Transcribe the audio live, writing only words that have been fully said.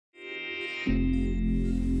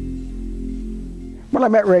Well, I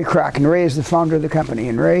met Ray Kroc, and Ray is the founder of the company,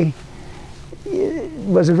 and Ray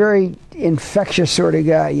was a very infectious sort of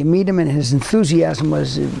guy. You meet him and his enthusiasm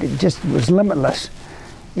was limitless.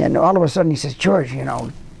 And all of a sudden he says, George, you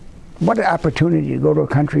know, what an opportunity to go to a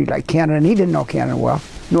country like Canada. And he didn't know Canada well,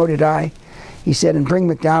 nor did I. He said, and bring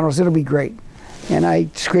McDonald's, it'll be great. And I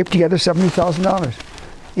scraped together $70,000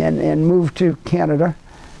 and moved to Canada,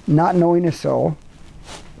 not knowing a soul,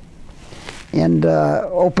 and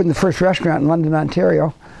opened the first restaurant in London,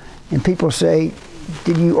 Ontario. And people say,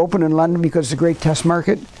 did you open in London because it's a great test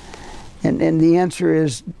market? And the answer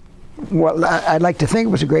is, well, I'd like to think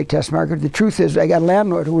it was a great test market. The truth is, I got a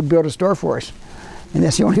landlord who would build a store for us. And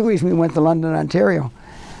that's the only reason we went to London, Ontario.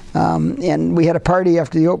 And we had a party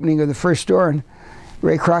after the opening of the first store, and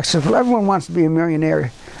Ray Kroc said, well, everyone wants to be a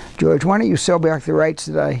millionaire. George, why don't you sell back the rights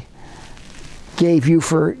that I gave you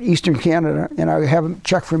for Eastern Canada, and I'll have a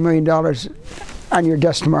check for $1 million on your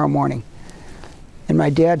desk tomorrow morning. And my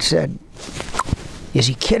dad said, is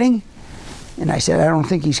he kidding? And I said, I don't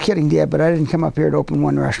think he's kidding, Dad, but I didn't come up here to open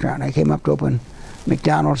one restaurant. I came up to open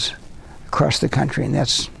McDonald's across the country, and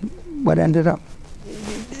that's what ended up.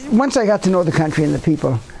 Once I got to know the country and the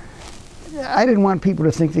people, I didn't want people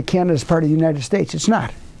to think that Canada is part of the United States. It's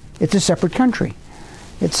not. It's a separate country.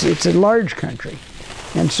 It's a large country.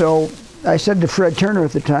 And so I said to Fred Turner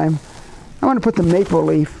at the time, I want to put the maple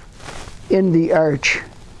leaf in the arch.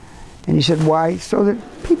 And he said, why? So that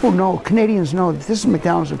people know, Canadians know, that this is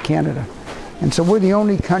McDonald's of Canada. And so we're the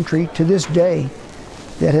only country to this day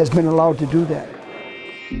that has been allowed to do that.